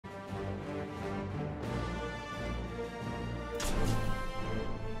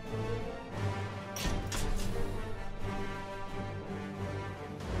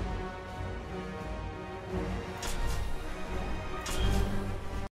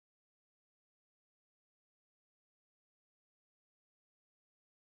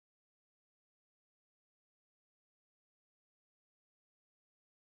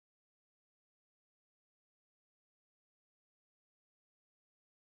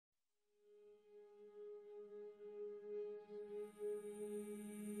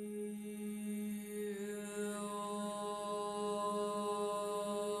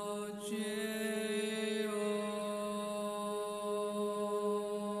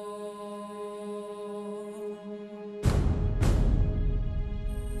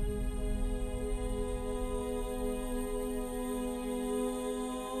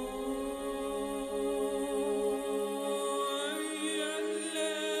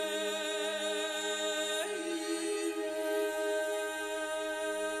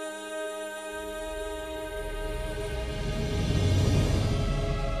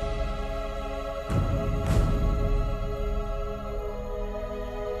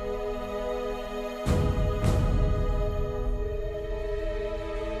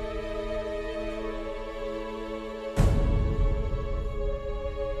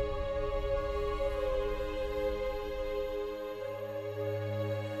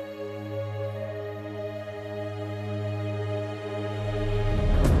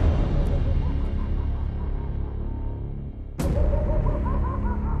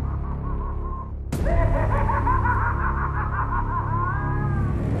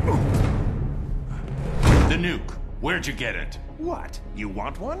The nuke. Where'd you get it? What? You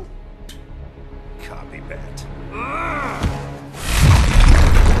want one? Copy that.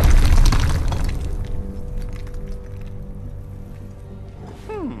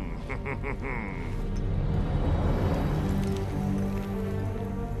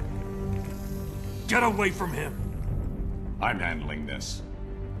 Get away from him! I'm handling this.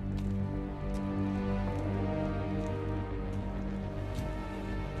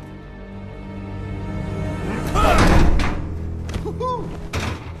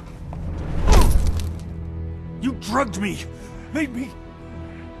 You drugged me! Made me...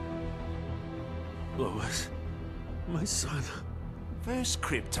 Lois, my son... First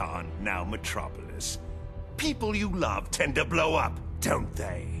Krypton, now Metropolis. People you love tend to blow up, don't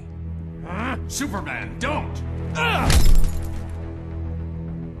they? Superman, don't!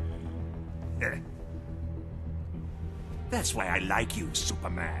 That's why I like you,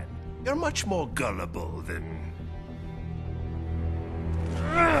 Superman. You're much more gullible than...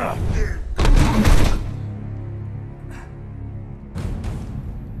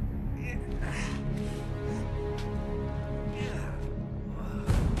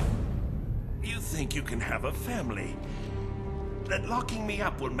 You think you can have a family? That locking me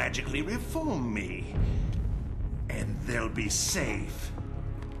up will magically reform me. And they'll be safe.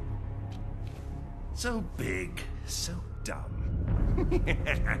 So big, so dumb.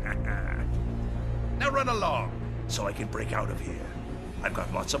 Now run along, so I can break out of here. I've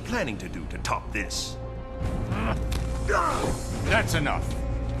got lots of planning to do to top this. That's enough.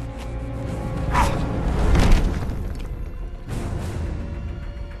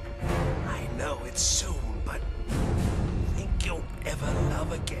 I know it's soon, but think you'll ever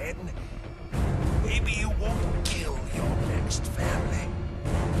love again? Maybe you won't kill your next family.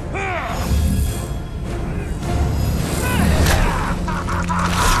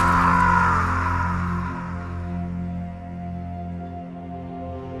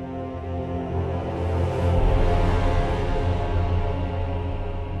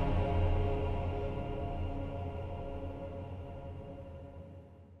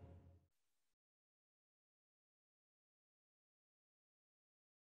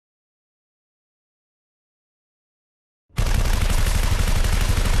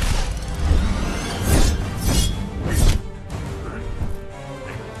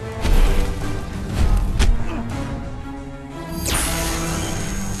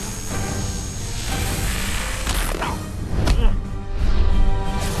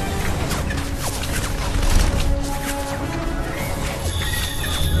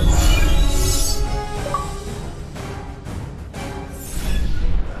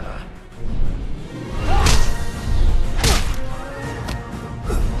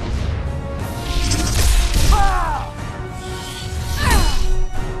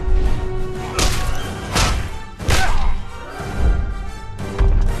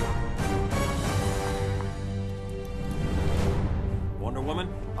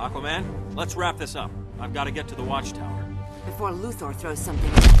 Let's wrap this up. I've got to get to the watchtower. Before Luthor throws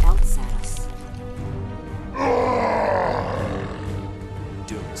something else at us.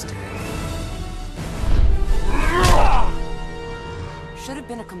 Doomsday. Should have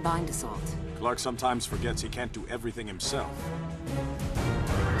been a combined assault. Clark sometimes forgets he can't do everything himself.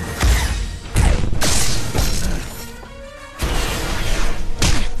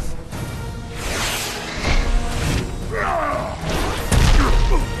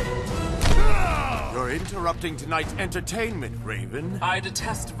 Interrupting tonight's entertainment, Raven. I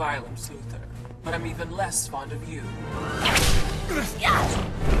detest violence, Luthor, but I'm even less fond of you.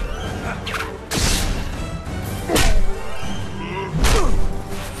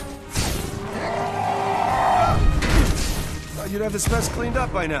 Thought you'd have this mess cleaned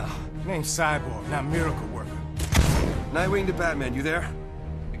up by now. Name's Cyborg, not Miracle Worker. Nightwing to Batman, you there?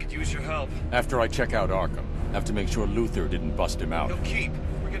 I could use your help. After I check out Arkham, have to make sure Luthor didn't bust him out. No keep.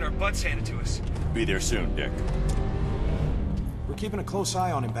 We're getting our butts handed to us. Be there soon, Dick. We're keeping a close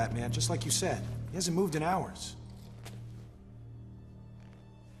eye on him, Batman, just like you said. He hasn't moved in hours.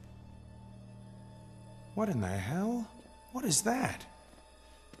 What in the hell? What is that?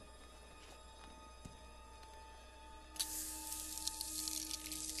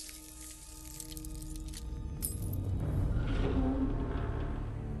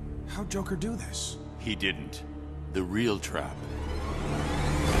 How'd Joker do this? He didn't. The real trap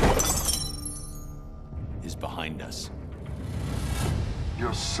is behind us.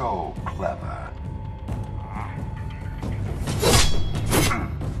 You're so clever.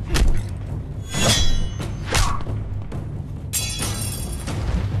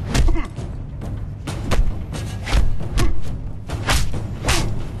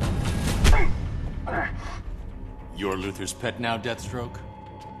 You're Luther's pet now, Deathstroke?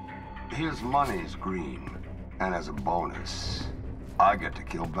 His money's green, and as a bonus, I get to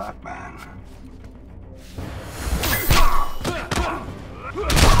kill Batman.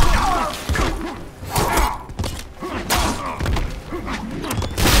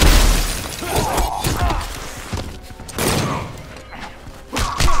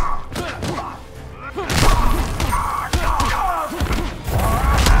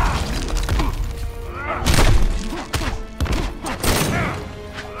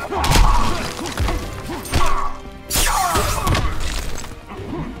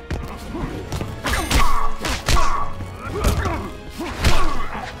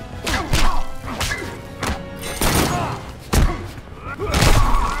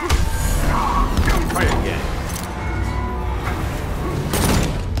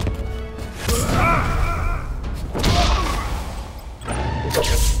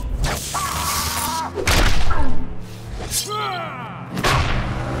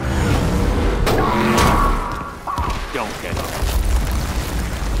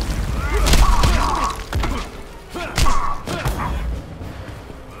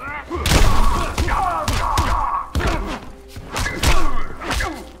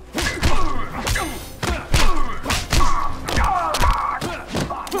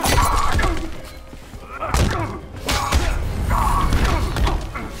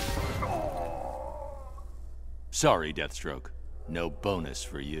 Sorry, Deathstroke. No bonus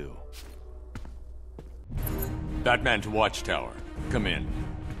for you. Batman to Watchtower. Come in.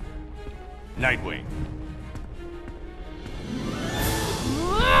 Nightwing.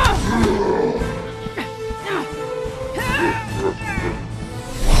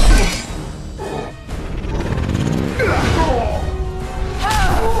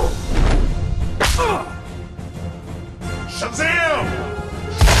 Shazam!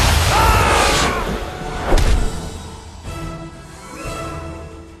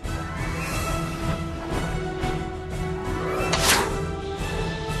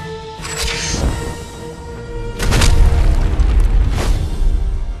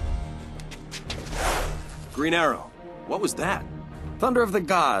 Green Arrow. What was that? Thunder of the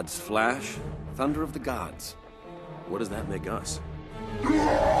Gods, Flash. Thunder of the Gods. What does that make us? The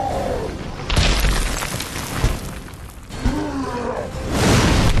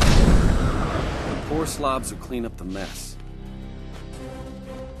poor slobs who clean up the mess.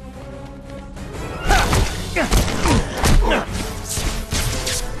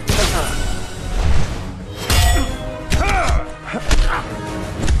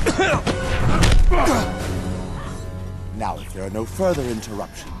 Now, if there are no further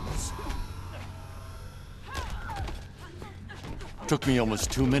interruptions. Took me almost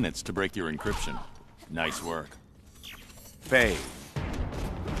 2 minutes to break your encryption. Nice work. Faye.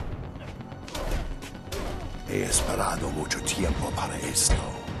 He esperado mucho tiempo para esto.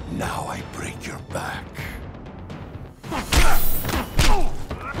 Now I break your back.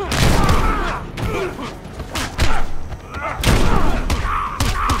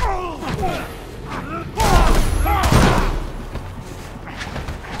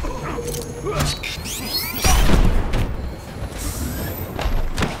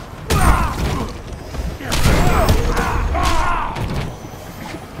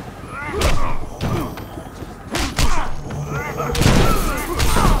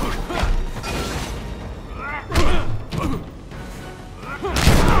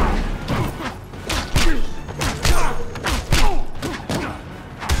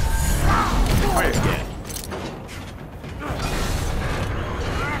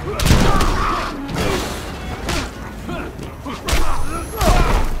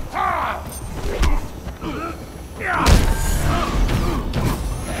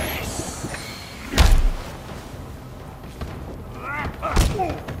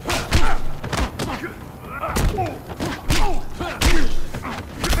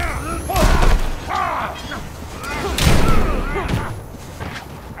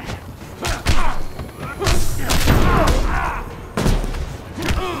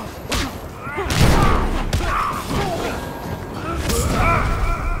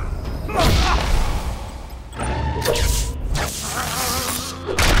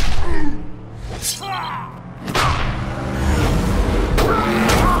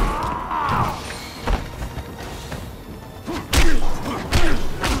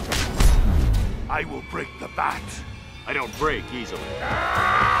 I will break the bat. I don't break easily.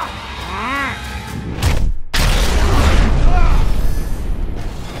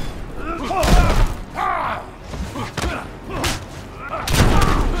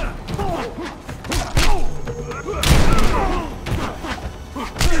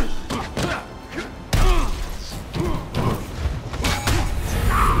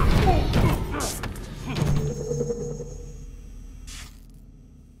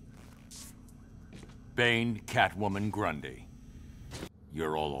 Wayne, Catwoman, Grundy.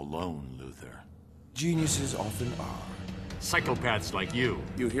 You're all alone, Luthor. Geniuses often are. Psychopaths like you.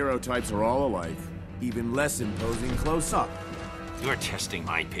 You hero types are all alike. Even less imposing close up. You're testing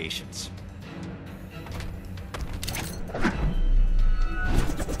my patience.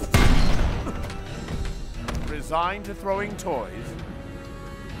 Resigned to throwing toys?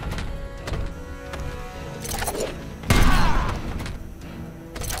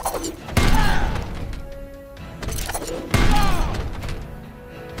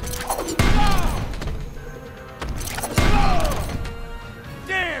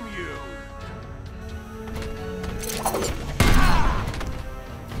 Damn you!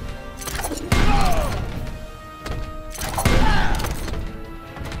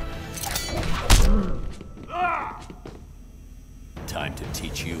 Time to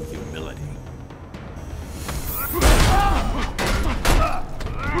teach you humility.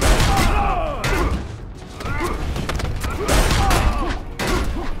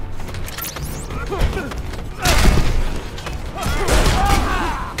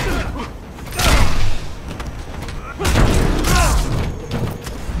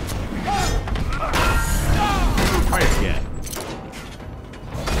 Try again.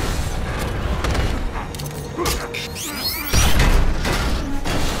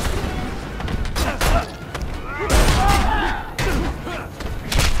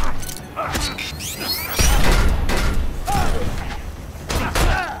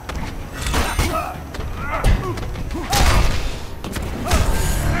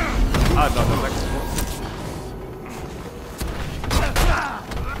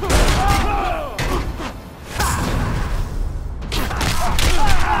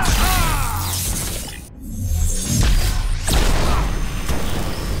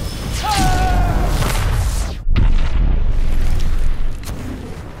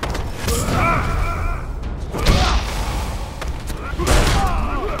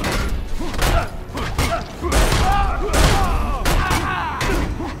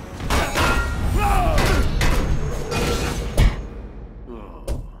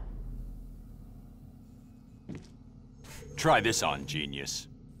 Try this on, genius.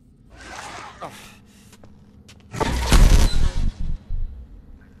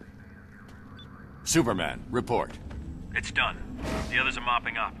 Superman, report. It's done. The others are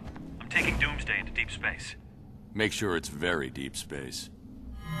mopping up. I'm taking Doomsday into deep space. Make sure it's very deep space.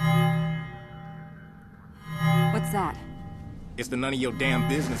 What's that? It's the none of your damn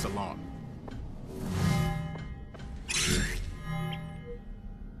business alarm.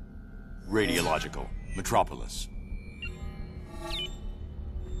 Radiological, Metropolis.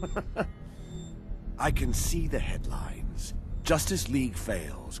 I can see the headlines. Justice League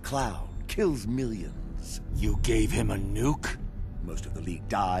fails. Clown kills millions. You gave him a nuke? Most of the League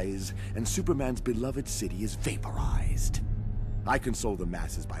dies, and Superman's beloved city is vaporized. I console the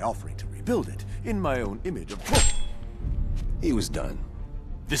masses by offering to rebuild it, in my own image of... He was done.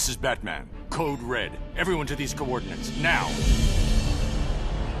 This is Batman. Code Red. Everyone to these coordinates, now!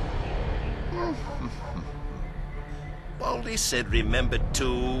 Baldy said remember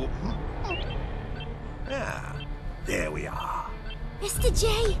to... Ah, there we are. Mr.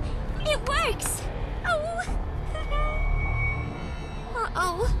 J, it works! Oh!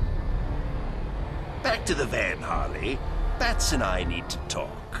 Uh-oh. Back to the van, Harley. Bats and I need to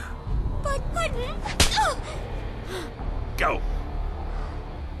talk. But... Oh! Go!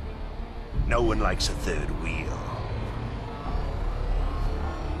 No one likes a third wheel.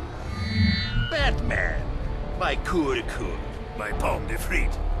 Batman! My coup de coeur. My pomme de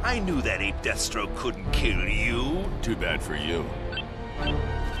frite. I knew that ape Deathstroke couldn't kill you. Too bad for you.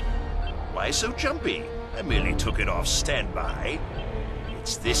 Why so jumpy? I merely took it off standby.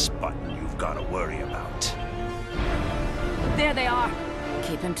 It's this button you've got to worry about. There they are.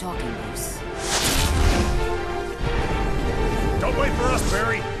 Keep him talking, Bruce. Don't wait for us,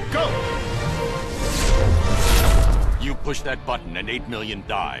 Barry. Go! You push that button and 8 million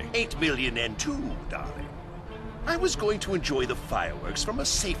die. 8 million and 2, darling. I was going to enjoy the fireworks from a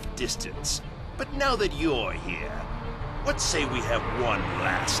safe distance. But now that you're here, what say we have one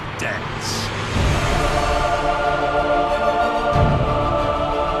last dance?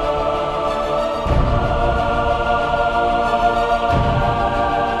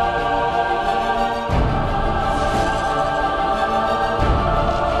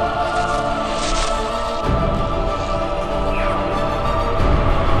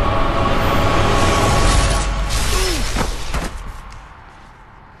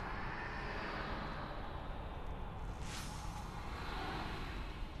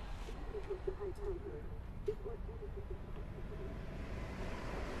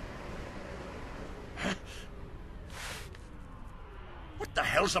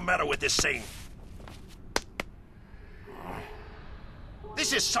 hell's the matter with this thing?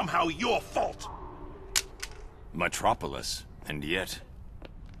 This is somehow your fault. Metropolis, and yet...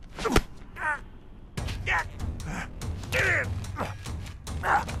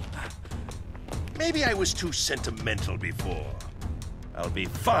 Maybe I was too sentimental before. I'll be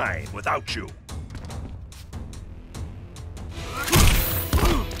fine without you.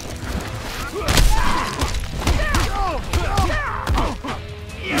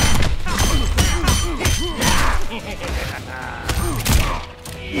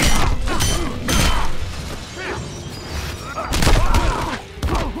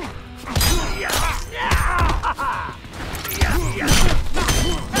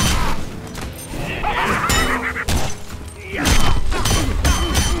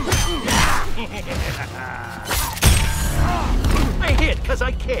 I hit 'cause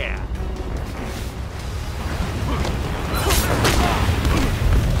I care.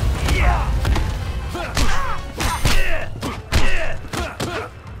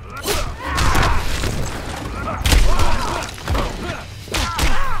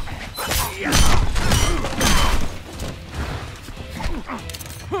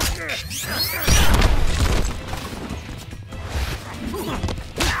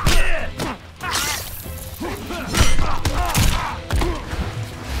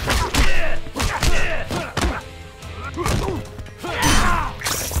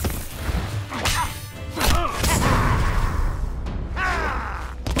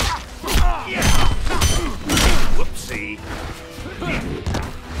 Whoopsie.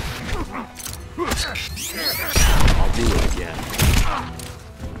 I'll do it again.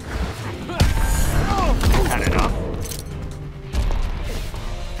 Had enough.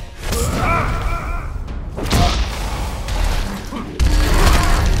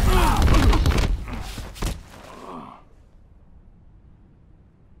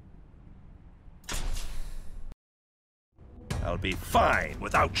 I'll be fine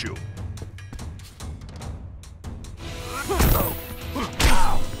without you.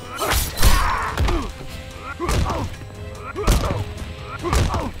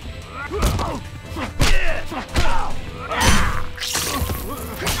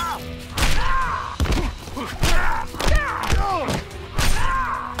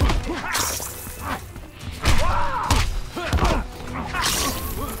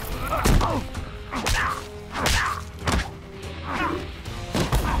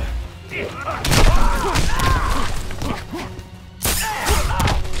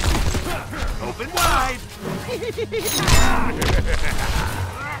 Open wide.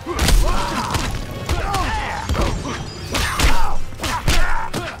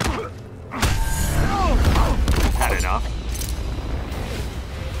 Had enough?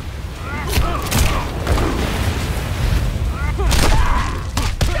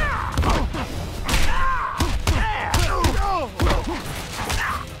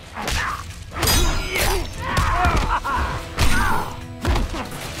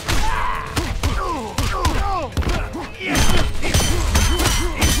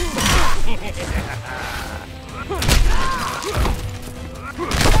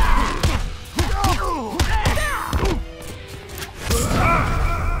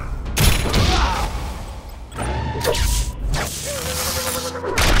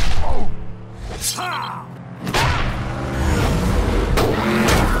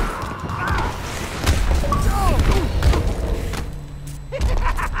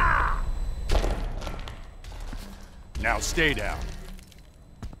 Now stay down.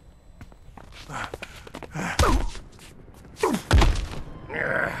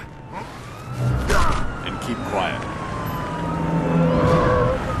 And keep quiet.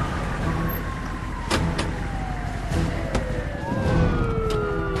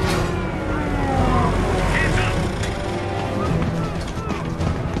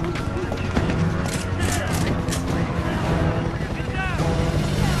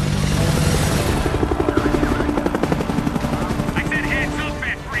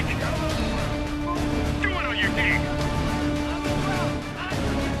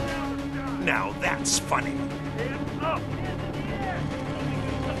 Now that's funny.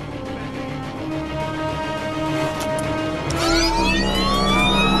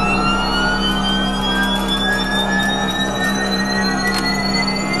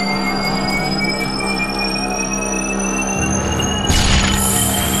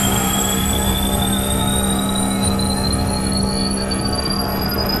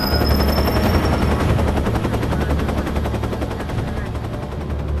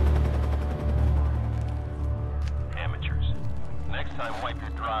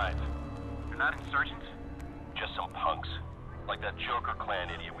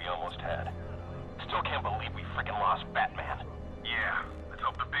 we almost had. Still can't believe we freaking lost Batman. Yeah, let's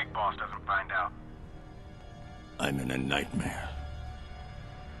hope the big boss doesn't find out. I'm in a nightmare.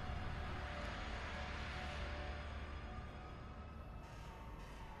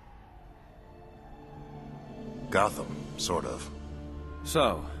 Gotham, sort of.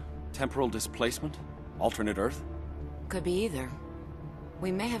 So, temporal displacement? Alternate Earth? Could be either.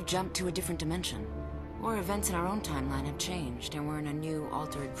 We may have jumped to a different dimension. Or events in our own timeline have changed, and we're in a new,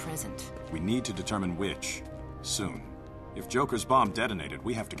 altered present. We need to determine which. Soon. If Joker's bomb detonated,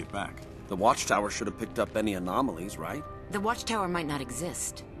 we have to get back. The Watchtower should have picked up any anomalies, right? The Watchtower might not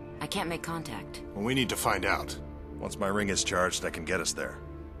exist. I can't make contact. Well, we need to find out. Once my ring is charged, I can get us there.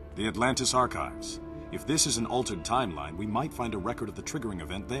 The Atlantis Archives. If this is an altered timeline, we might find a record of the triggering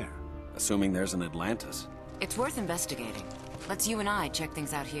event there. Assuming there's an Atlantis. It's worth investigating. Let's you and I check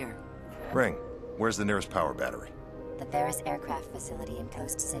things out here. Ring, where's the nearest power battery? The Ferris Aircraft Facility in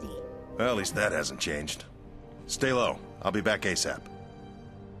Coast City. Well, at least that hasn't changed. Stay low. I'll be back ASAP.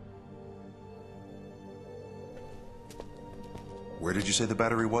 Where did you say the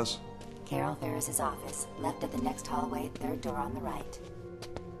battery was? Carol Ferris's office, left at the next hallway, third door on the right.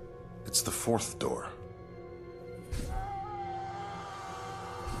 It's the fourth door.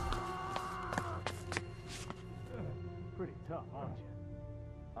 Pretty tough, aren't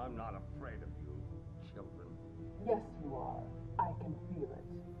you? I'm not afraid of you, children. Yes, you are. I can feel it.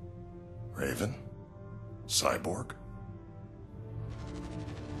 Raven? Cyborg?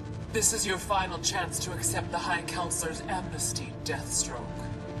 This is your final chance to accept the High Counselor's amnesty, Deathstroke.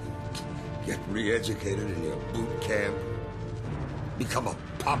 Get re-educated in your boot camp? Become a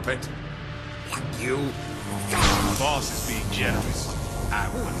puppet? Like you? The boss is being generous. I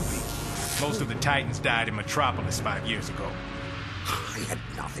wouldn't be. Most of the Titans died in Metropolis 5 years ago. I had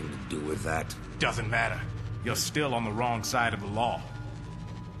nothing to do with that. Doesn't matter. You're still on the wrong side of the law.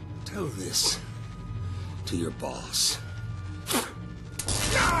 Tell this to your boss.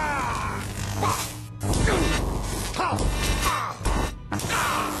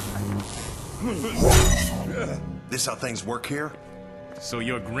 This how things work here? So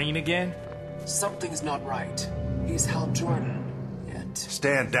you're green again? Something's not right. He's Hal Jordan, yet...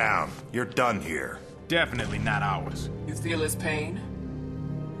 Stand down. You're done here. Definitely not ours. You feel his pain?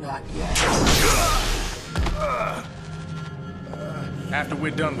 Not yet. After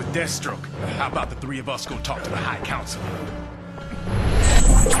we're done with Deathstroke, how about the three of us go talk to the High Council?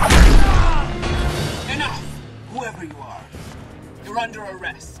 Enough! Whoever you are, you're under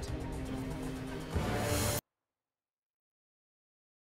arrest.